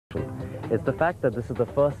It's the fact that this is the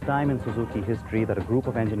first time in Suzuki history that a group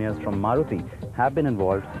of engineers from Maruti have been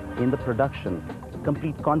involved in the production,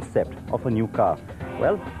 complete concept of a new car.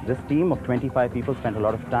 Well, this team of 25 people spent a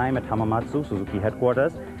lot of time at Hamamatsu, Suzuki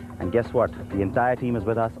headquarters. And guess what? The entire team is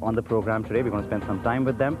with us on the program today. We're going to spend some time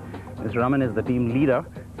with them. Mr. Raman is the team leader.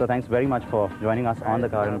 So thanks very much for joining us on the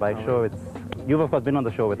Car and Bike Show. You've, of course, been on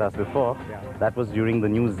the show with us before. Yeah. That was during the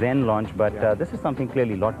new Zen launch, but this is something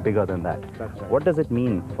clearly a lot bigger than that. That's right. What does it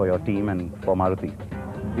mean for your team and for Maruti?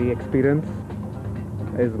 The experience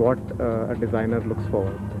is what a designer looks for.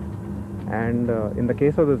 And in the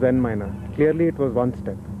case of the Zen Minor, clearly it was one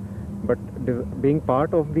step. But being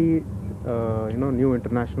part of the new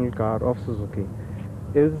international car of Suzuki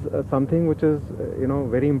is something which is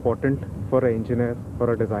very important for an engineer,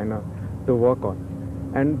 for a designer to work on.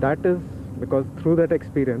 And that is because through that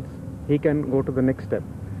experience he can go to the next step.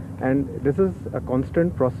 And this is a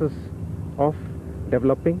constant process of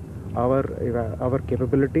developing our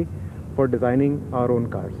capability for designing our own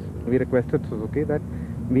cars. We requested Suzuki that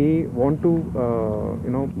we want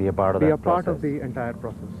to be a part of the entire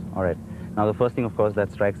process. All right. Now, the first thing, of course,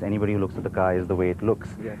 that strikes anybody who looks at the car is the way it looks.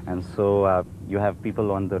 Yes. And so you have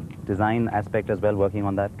people on the design aspect as well working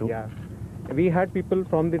on that too? Yeah. We had people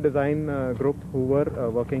from the design group who were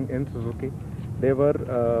working in Suzuki. They were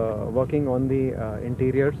working on the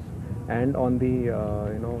interiors and on the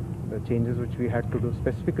the changes which we had to do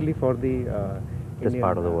specifically for the this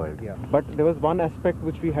part of the world. Yeah. But there was one aspect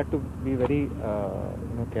which we had to be very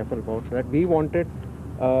careful about, that we wanted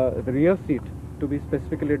the rear seat to be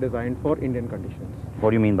specifically designed for Indian conditions. What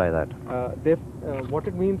do you mean by that? What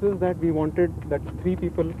it means is that we wanted that 3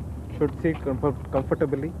 people should sit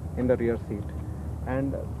comfortably in the rear seat,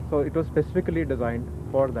 and so it was specifically designed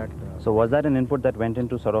for that. So was that an input that went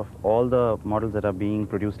into sort of all the models that are being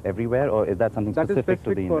produced everywhere, or is that something specific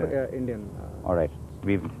to the Indian? All right.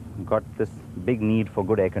 We've got this big need for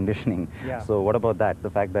good air conditioning. Yeah. So what about that? The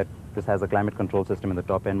fact that this has a climate control system in the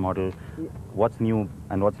top end model. What's new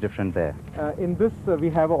and what's different there? In this we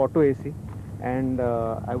have auto AC, and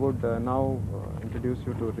I would now introduce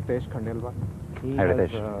you to Ritesh Khandelwal. He Hi, has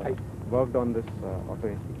Ritesh. worked on this auto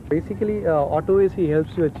AC. Basically, auto AC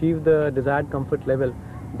helps you achieve the desired comfort level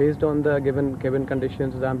based on the given cabin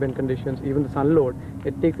conditions, the ambient conditions, even the sun load.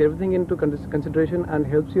 It takes everything into consideration and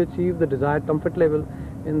helps you achieve the desired comfort level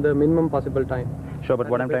in the minimum possible time. Sure, but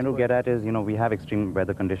what I'm trying to get at is, we have extreme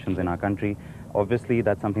weather conditions in our country. Obviously,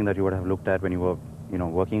 that's something that you would have looked at when you were,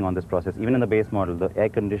 working on this process. Even in the base model, the air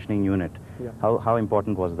conditioning unit, how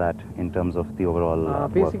important was that in terms of the overall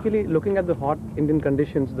basically, looking at the hot Indian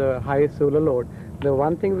conditions, the high solar load, the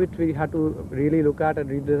one thing which we had to really look at and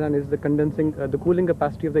redesign is the the cooling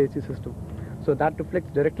capacity of the AC system. So that reflects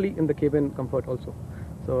directly in the cabin comfort also.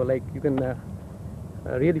 So like you can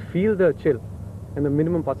really feel the chill in the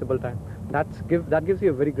minimum possible time. That gives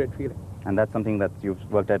you a very great feeling. And that's something that you've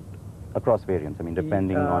worked at across variants. I mean,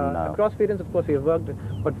 depending on across variants, of course, we have worked,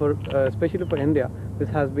 but for especially for India, this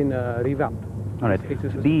has been revamped. All right.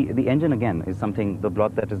 The engine again is something. The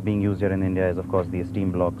block that is being used here in India is, of course, the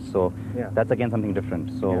steam block. So that's again something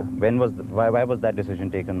different. So why was that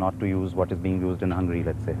decision taken not to use what is being used in Hungary,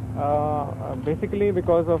 let's say? Basically,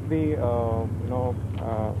 because of the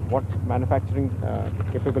what manufacturing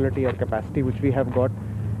capability or capacity which we have got,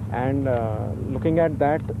 and looking at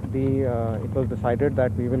that, it was decided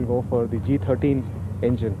that we will go for the G13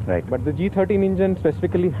 engine. Right. But the G13 engine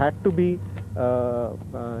specifically had to be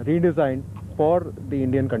redesigned for the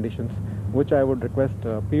Indian conditions, which I would request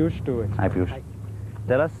Piyush to explain. Hi, Piyush.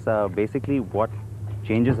 Tell us basically what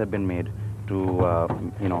changes have been made to,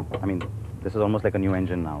 I mean, this is almost like a new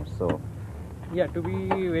engine now. So, yeah, to be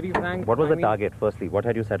very frank, what was the target? Firstly, what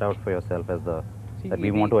had you set out for yourself as that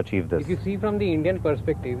we want to achieve this? If you see from the Indian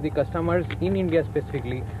perspective, the customers in India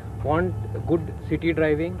specifically want good city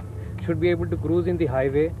driving, should be able to cruise in the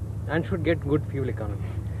highway, and should get good fuel economy.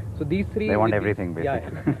 So these three... They want everything,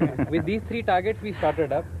 basically. Yeah. With these 3 targets, we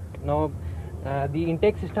started up. Now, the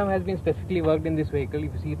intake system has been specifically worked in this vehicle.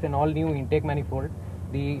 If you see, it's an all-new intake manifold.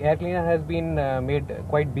 The air cleaner has been made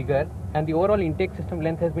quite bigger, and the overall intake system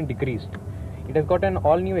length has been decreased. It has got an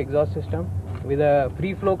all-new exhaust system with a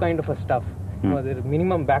free-flow kind of a stuff. There's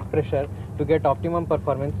minimum back pressure to get optimum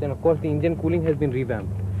performance, and of course, the engine cooling has been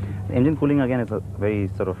revamped. Engine cooling again is a very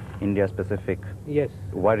sort of India-specific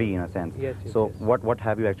worry in a sense. Yes, so yes. What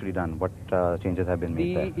have you actually done? What changes have been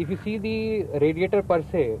made there? If you see the radiator per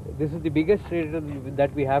se, this is the biggest radiator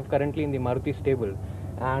that we have currently in the Maruti stable,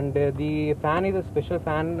 and the fan is a special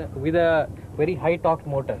fan with a very high torque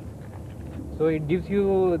motor. So it gives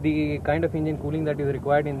you the kind of engine cooling that is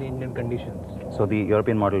required in the Indian conditions. So the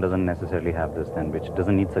European model doesn't necessarily have this then, which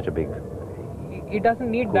doesn't need such a big... it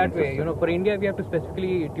doesn't need cooling that way. system. You know, for India, we have to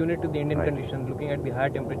specifically tune it to the Indian Right. conditions, looking at the higher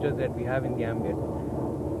temperatures that we have in the ambient.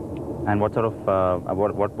 And what sort of,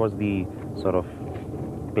 what was the sort of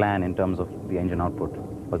plan in terms of the engine output?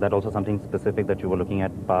 Was that also something specific that you were looking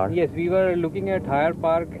at, power? Yes, we were looking at higher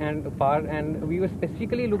power, and we were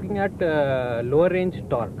specifically looking at lower range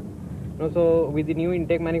torque. You know, so with the new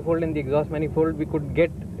intake manifold and the exhaust manifold, we could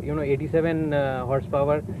get 87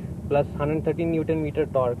 horsepower plus 113 Newton meter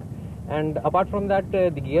torque. And apart from that,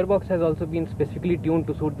 the gearbox has also been specifically tuned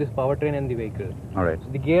to suit this powertrain and the vehicle. All right. So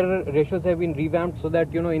the gear ratios have been revamped so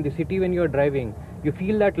that in the city when you are driving, you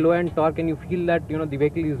feel that low end torque and you feel that the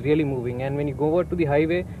vehicle is really moving. And when you go over to the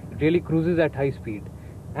highway, it really cruises at high speed.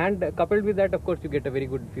 And coupled with that, of course, you get a very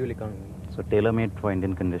good fuel economy. So tailor-made for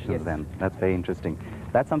Indian conditions. Yes. Then. That's very interesting.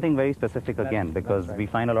 That's something very specific again, because right. we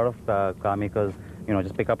find a lot of car makers,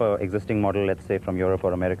 just pick up an existing model, let's say from Europe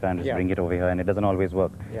or America, and just Yeah. bring it over here, and it doesn't always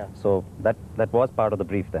work. Yeah. So that was part of the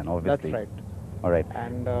brief then, obviously. That's right. All right.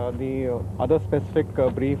 And the other specific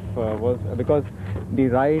brief was because the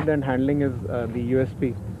ride and handling is the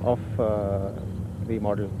USP of the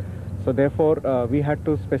model. So therefore, we had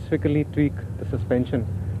to specifically tweak the suspension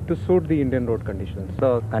to suit the Indian road conditions.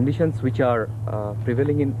 The conditions which are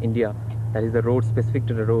prevailing in India, that is the roads, specific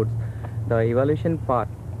to the roads, the evaluation part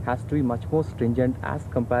has to be much more stringent as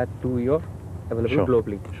compared to your available Sure.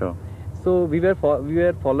 globally. Sure. So we were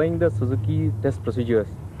following the Suzuki test procedures.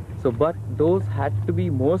 So but those had to be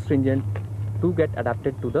more stringent to get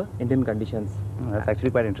adapted to the Indian conditions. Oh, that's actually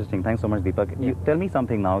quite interesting. Thanks so much, Deepak. You tell me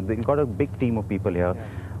something now. You've got a big team of people here. Yeah.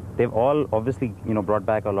 They've all obviously, brought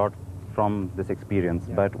back a lot from this experience.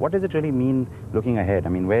 Yeah. But what does it really mean looking ahead? I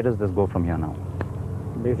mean, where does this go from here now?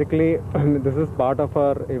 Basically, this is part of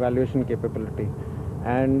our evaluation capability,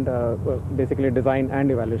 and basically design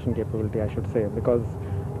and evaluation capability, I should say, because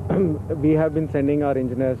we have been sending our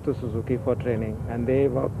engineers to Suzuki for training, and they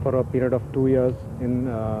work for a period of 2 years in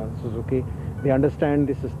Suzuki. They understand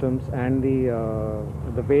the systems and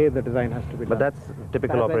the way the design has to be done. But that's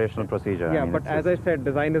typical As I operational said- procedure. Yeah, I mean, but it's as I just- said,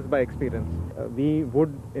 design is by experience. We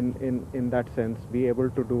would, in that sense, be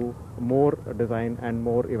able to do more design and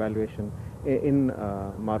more evaluation in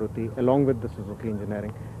Maruti, along with the Suzuki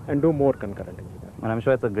engineering, and do more concurrent engineering. And I'm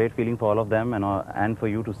sure it's a great feeling for all of them, and for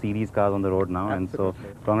you to see these cars on the road now. And so,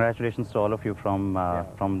 Absolutely. congratulations to all of you from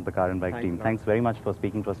the Car and Bike Thanks team. a lot. Thanks very much for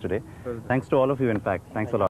speaking to us today. Well, Thanks to all of you, in fact. Thanks a lot.